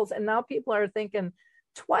those holes. And now people are thinking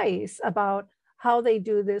twice about how they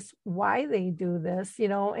do this, why they do this,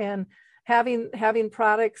 and having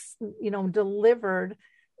products, delivered,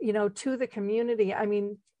 to the community. I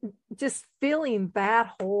mean, just filling that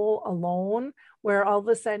hole alone, where all of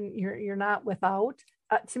a sudden you're not without.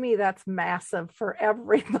 To me, that's massive for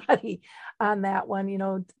everybody on that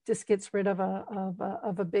one. Just gets rid of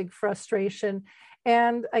a big frustration.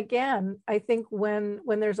 And again, I think when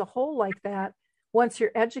there's a hole like that, once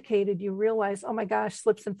you're educated, you realize, oh my gosh,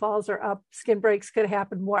 slips and falls are up, skin breaks could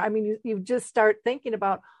happen more. I mean, you just start thinking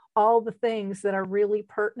about all the things that are really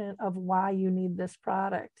pertinent of why you need this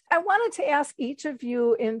product. I wanted to ask each of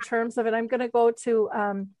you in terms of it. I'm going to go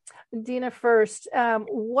to Dina first.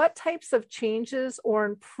 What types of changes or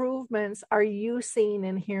improvements are you seeing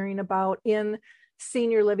and hearing about in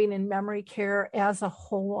senior living and memory care as a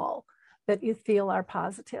whole that you feel are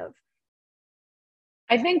positive?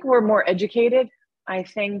 I think we're more educated. I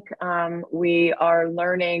think we are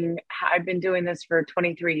learning. I've been doing this for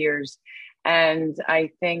 23 years. And I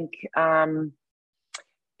think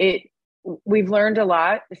we've learned a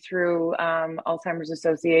lot through Alzheimer's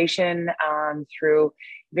Association, through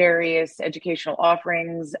various educational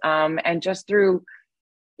offerings, and just through,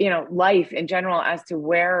 life in general as to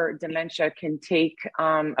where dementia can take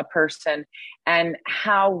a person and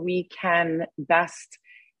how we can best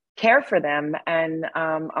care for them. And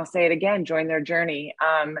I'll say it again, join their journey.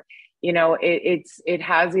 It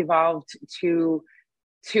has evolved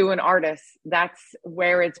to an artist. That's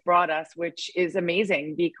where it's brought us, which is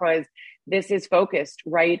amazing, because this is focused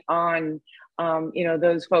right on,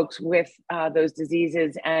 those folks with those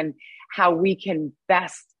diseases, and how we can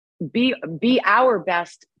best be our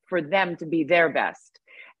best for them to be their best.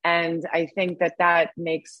 And I think that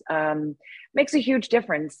makes a huge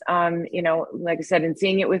difference. Like I said, in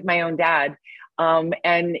seeing it with my own dad,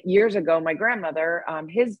 and years ago, my grandmother,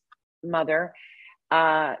 his mother,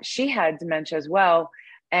 she had dementia as well.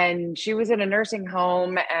 And she was in a nursing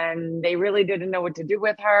home, and they really didn't know what to do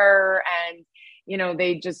with her. And,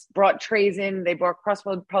 they just brought trays in, they brought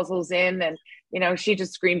crossword puzzles in, and, she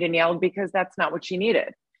just screamed and yelled because that's not what she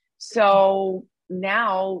needed. So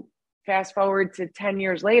now fast forward to 10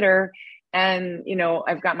 years later, and,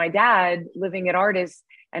 I've got my dad living at Artis,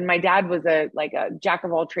 and my dad was a jack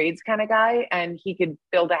of all trades kind of guy, and he could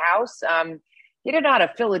build a house. He didn't know how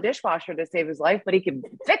to fill a dishwasher to save his life, but he could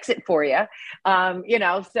fix it for you.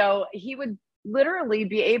 So he would literally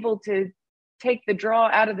be able to take the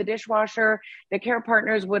drawer out of the dishwasher. The care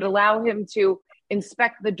partners would allow him to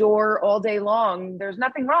inspect the door all day long. There's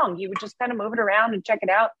nothing wrong. He would just kind of move it around and check it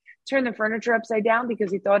out, turn the furniture upside down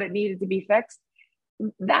because he thought it needed to be fixed.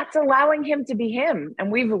 That's allowing him to be him.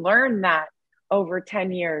 And we've learned that over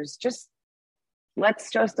 10 years.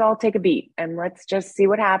 Let's just all take a beat and let's just see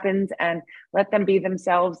what happens, and let them be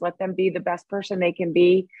themselves. Let them be the best person they can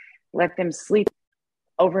be. Let them sleep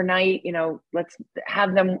overnight. Let's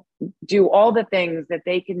have them do all the things that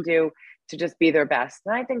they can do to just be their best.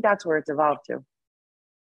 And I think that's where it's evolved to.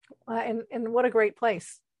 And what a great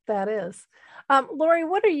place that is. Lori,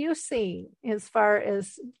 what are you seeing as far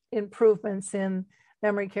as improvements in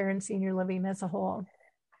memory care and senior living as a whole?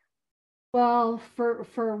 Well,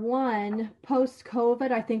 for one,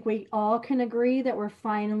 post-COVID, I think we all can agree that we're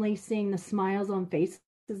finally seeing the smiles on faces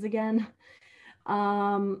again.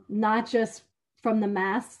 Not just from the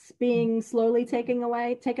masks being slowly taken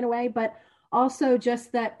away, but also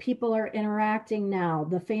just that people are interacting now.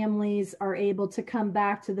 The families are able to come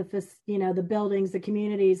back to the buildings, the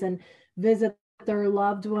communities, and visit their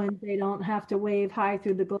loved ones. They don't have to wave hi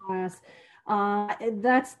through the glass.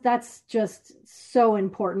 That's just so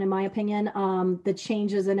important, in my opinion. The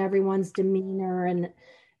changes in everyone's demeanor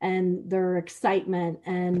and their excitement,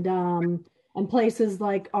 and places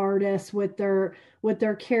like Artis with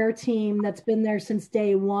their care team that's been there since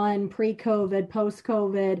day one, pre-COVID,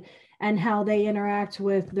 post-COVID, and how they interact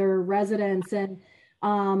with their residents. And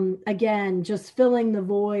again, just filling the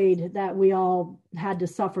void that we all had to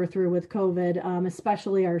suffer through with COVID,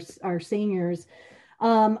 especially our seniors.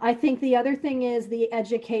 I think the other thing is the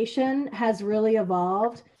education has really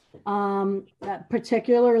evolved,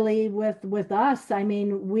 particularly with us. I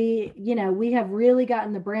mean, we have really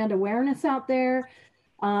gotten the brand awareness out there.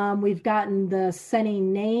 We've gotten the CENI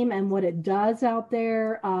name and what it does out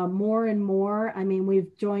there more and more. I mean,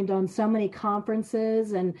 we've joined on so many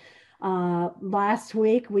conferences, and last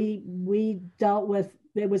week we dealt with,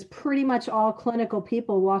 it was pretty much all clinical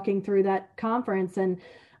people walking through that conference, and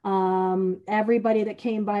everybody that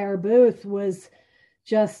came by our booth was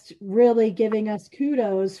just really giving us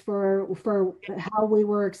kudos for how we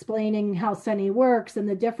were explaining how CENI works and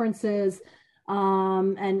the differences,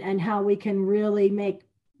 and how we can really make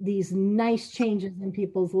these nice changes in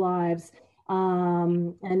people's lives.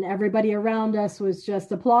 And everybody around us was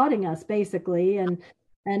just applauding us, basically. And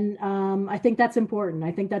I think that's important.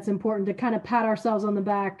 I think that's important to kind of pat ourselves on the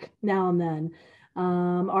back now and then.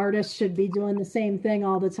 Artists should be doing the same thing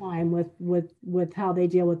all the time with how they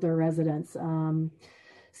deal with their residents.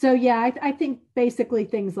 So yeah, I think basically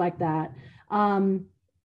things like that.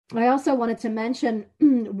 I also wanted to mention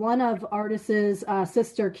one of Artis's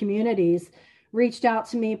sister communities reached out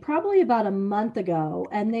to me probably about a month ago,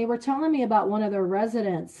 and they were telling me about one of their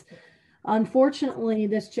residents. Unfortunately,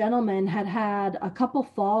 this gentleman had a couple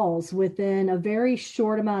falls within a very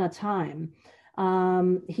short amount of time.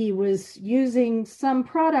 He was using some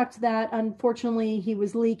product that unfortunately he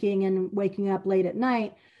was leaking and waking up late at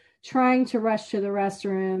night, trying to rush to the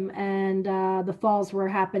restroom, and the falls were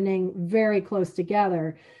happening very close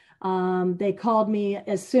together. They called me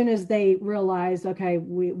as soon as they realized, okay,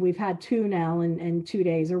 we've had two now in 2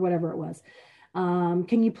 days or whatever it was.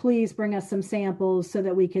 Can you please bring us some samples so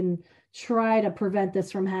that we can try to prevent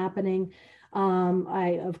this from happening?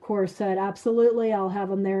 I, of course, said, absolutely, I'll have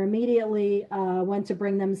them there immediately. Went to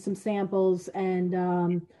bring them some samples,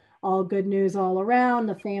 and all good news all around.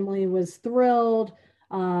 The family was thrilled.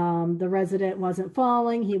 The resident wasn't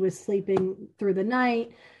falling. He was sleeping through the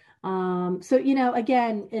night. So,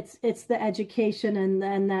 again, it's the education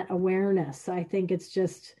and that awareness. I think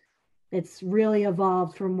it's really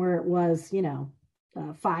evolved from where it was,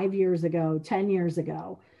 5 years ago, 10 years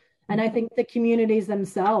ago. And I think the communities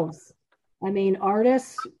themselves, I mean,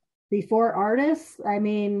 before Artis, I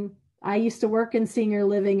mean, I used to work in senior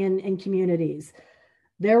living in communities.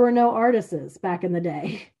 There were no Artises back in the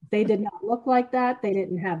day. They did not look like that. They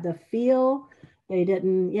didn't have the feel. They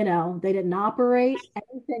didn't operate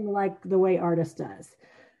anything like the way Artis does.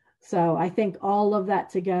 So I think all of that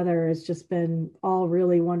together has just been all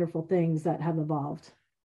really wonderful things that have evolved.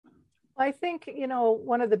 I think,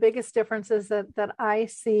 one of the biggest differences that I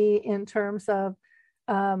see in terms of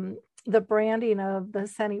the branding of the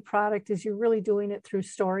CENI product is you're really doing it through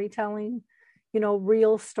storytelling,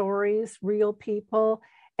 real stories, real people.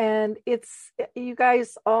 And you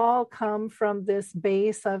guys all come from this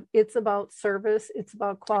base of, it's about service, it's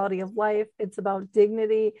about quality of life, it's about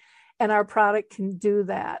dignity, and our product can do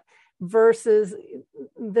that, versus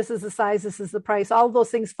this is the size, this is the price. All of those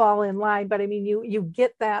things fall in line, but I mean, you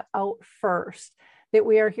get that out first, that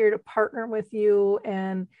we are here to partner with you,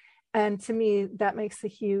 and to me, that makes a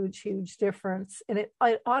huge, huge difference. And it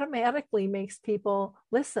automatically makes people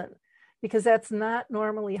listen, because that's not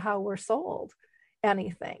normally how we're sold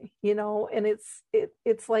anything, and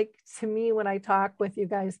it's like, to me, when I talk with you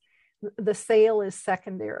guys, the sale is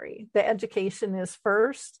secondary, the education is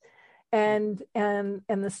first, and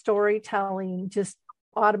the storytelling just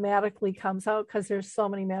automatically comes out, because there's so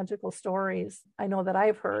many magical stories I know that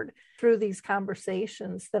I've heard through these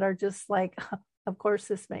conversations that are just like, of course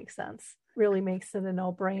this makes sense, really makes it a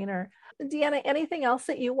no-brainer. Deanna, anything else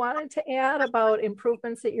that you wanted to add about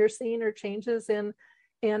improvements that you're seeing or changes in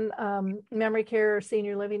memory care or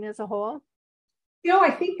senior living as a whole?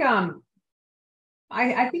 I think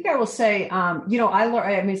I think I will say,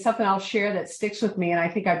 something I'll share that sticks with me, and I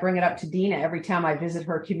think I bring it up to Dina every time I visit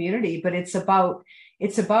her community, but it's about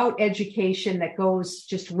it's about education that goes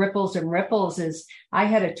just ripples and ripples. Is I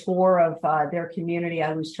had a tour of their community.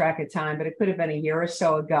 I lose track of time, but it could have been a year or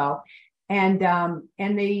so ago, and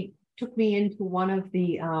they took me into one of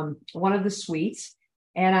the suites,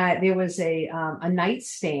 and there was a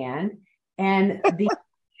nightstand, and the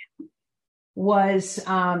was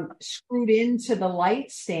screwed into the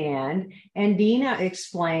light stand. And Dina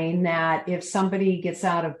explained that if somebody gets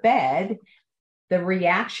out of bed, the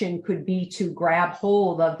reaction could be to grab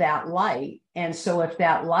hold of that light. And so if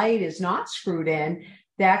that light is not screwed in,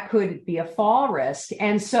 that could be a fall risk.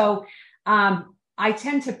 And so I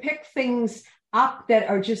tend to pick things up that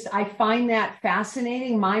are just, I find that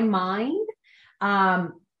fascinating. My mind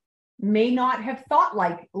may not have thought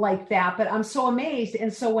like that, but I'm so amazed.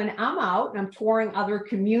 And so when I'm out and I'm touring other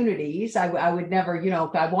communities, I would never,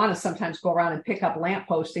 I want to sometimes go around and pick up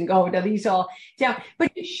lampposts and go, are these all down?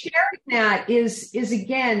 But sharing that is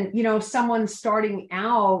again, someone starting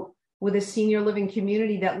out with a senior living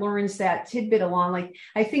community that learns that tidbit along. Like,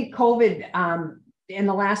 I think COVID in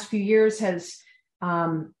the last few years has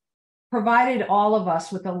provided all of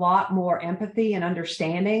us with a lot more empathy and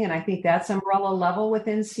understanding. And I think that's umbrella level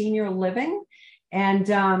within senior living.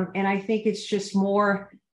 And I think it's just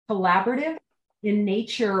more collaborative in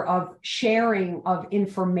nature of sharing of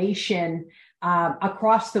information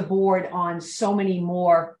across the board on so many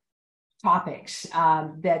more topics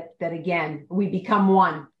that again, we become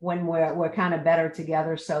one when we're kind of better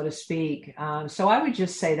together, so to speak. So I would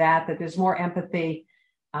just say that there's more empathy,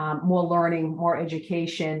 more learning, more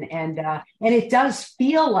education. And it does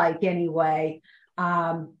feel like, anyway,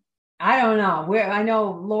 I don't know, I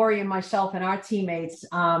know Lori and myself and our teammates,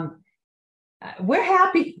 we're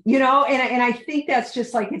happy, and I think that's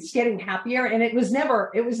just like, it's getting happier, and it was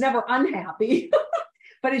never unhappy,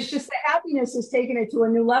 but it's just the happiness has taken it to a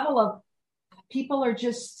new level of people are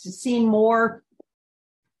just seem more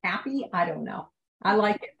happy. I don't know. I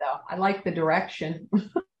like it though. I like the direction.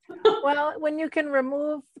 Well, when you can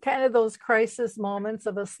remove kind of those crisis moments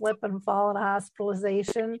of a slip and fall and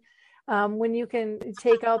hospitalization, when you can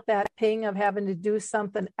take out that ping of having to do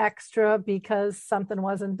something extra because something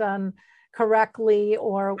wasn't done correctly,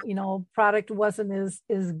 or, product wasn't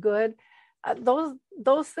as good,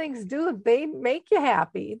 those things they make you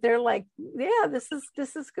happy. They're like, yeah, this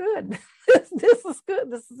is good. this is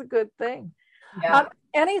good. This is a good thing. Yeah.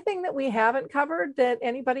 Anything that we haven't covered that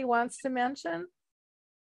anybody wants to mention?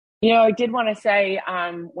 I did want to say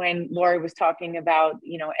when Lori was talking about,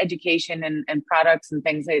 education and products and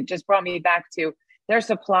things, it just brought me back to their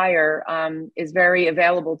supplier is very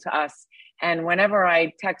available to us. And whenever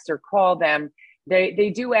I text or call them,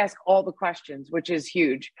 they do ask all the questions, which is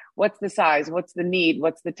huge. What's the size? What's the need?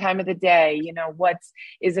 What's the time of the day?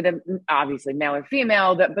 Is it obviously male or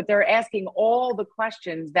female? But they're asking all the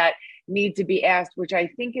questions that need to be asked, which I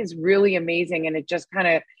think is really amazing. And it just kind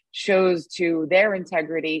of shows to their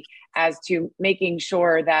integrity as to making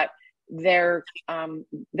sure that their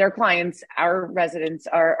clients, our residents,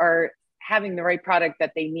 are having the right product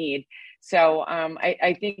that they need. So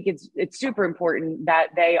I think it's super important that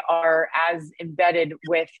they are as embedded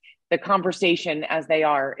with the conversation as they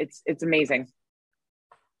are. It's amazing.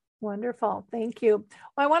 Wonderful. Thank you.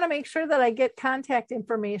 Well, I want to make sure that I get contact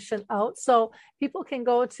information out so people can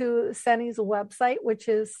go to Seni's website, which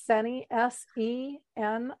is Seni,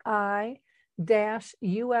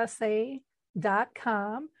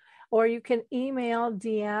 SENI-USA.com, or you can email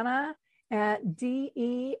Deanna at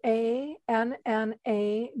DEANNA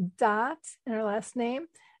dot, and her last name,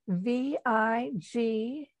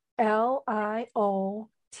 VIGLIOTTA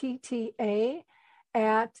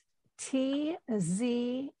at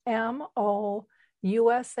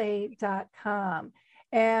tzmousa.com.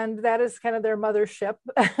 And that is kind of their mothership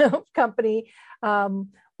company.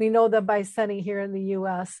 We know them by Seni here in the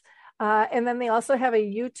US. And then they also have a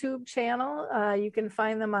YouTube channel. You can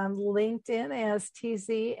find them on LinkedIn as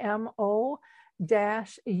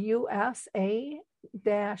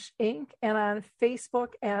TZMO-USA-Inc. and on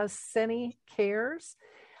Facebook as Seni Cares.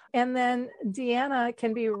 And then Deanna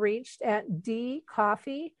can be reached at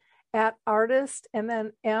dcoffee@artist and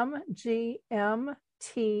then mgmt.com,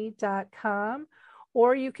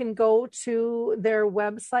 or you can go to their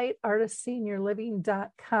website,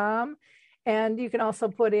 artistseniorliving.com, and you can also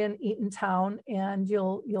put in Eatontown and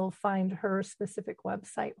you'll find her specific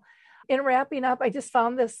website. In wrapping up, I just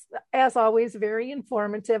found this, as always, very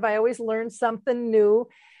informative. I always learn something new,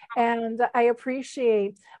 and I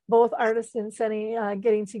appreciate both Artist and Seni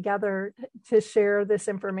getting together to share this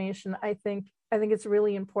information. I think it's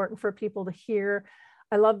really important for people to hear.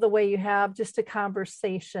 I love the way you have just a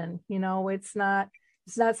conversation. It's not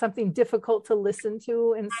It's not something difficult to listen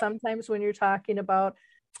to. And sometimes when you're talking about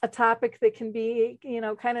a topic that can be,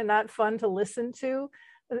 kind of not fun to listen to,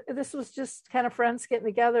 this was just kind of friends getting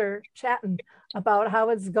together, chatting about how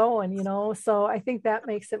it's going, So I think that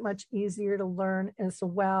makes it much easier to learn as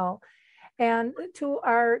well. And to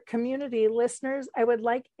our community listeners, I would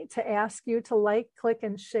like to ask you to like, click,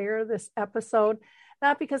 and share this episode.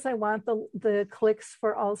 Not because I want the clicks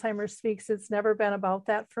for Alzheimer's Speaks. It's never been about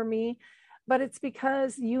that for me, but it's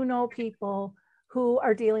because people who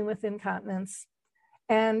are dealing with incontinence,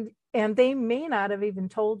 and they may not have even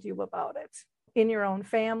told you about it in your own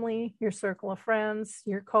family, your circle of friends,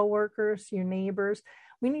 your coworkers, your neighbors.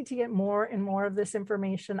 We need to get more and more of this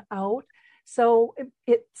information out. So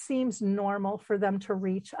it seems normal for them to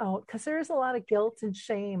reach out, because there is a lot of guilt and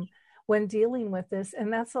shame when dealing with this.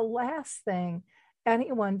 And that's the last thing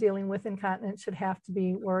anyone dealing with incontinence should have to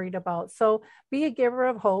be worried about. So be a giver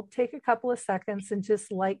of hope. Take a couple of seconds and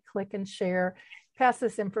just like, click, and share. Pass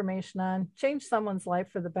this information on. Change someone's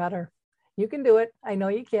life for the better. You can do it. I know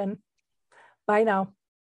you can. Bye now.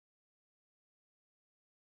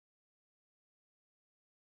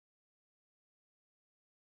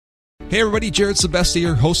 Hey everybody, Jared Sebesta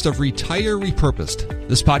here, host of Retire Repurposed.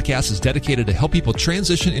 This podcast is dedicated to help people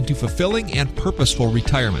transition into fulfilling and purposeful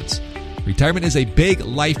retirements. Retirement is a big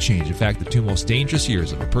life change. In fact, the two most dangerous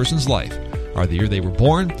years of a person's life are the year they were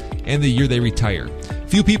born and the year they retire.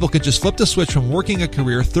 Few people could just flip the switch from working a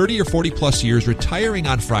career 30 or 40 plus years, retiring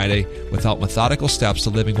on Friday, without methodical steps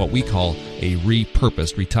to living what we call a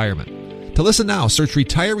repurposed retirement. To listen now, search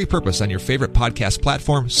Retire Repurposed on your favorite podcast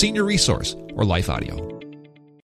platform, Senior Resource, or Life Audio.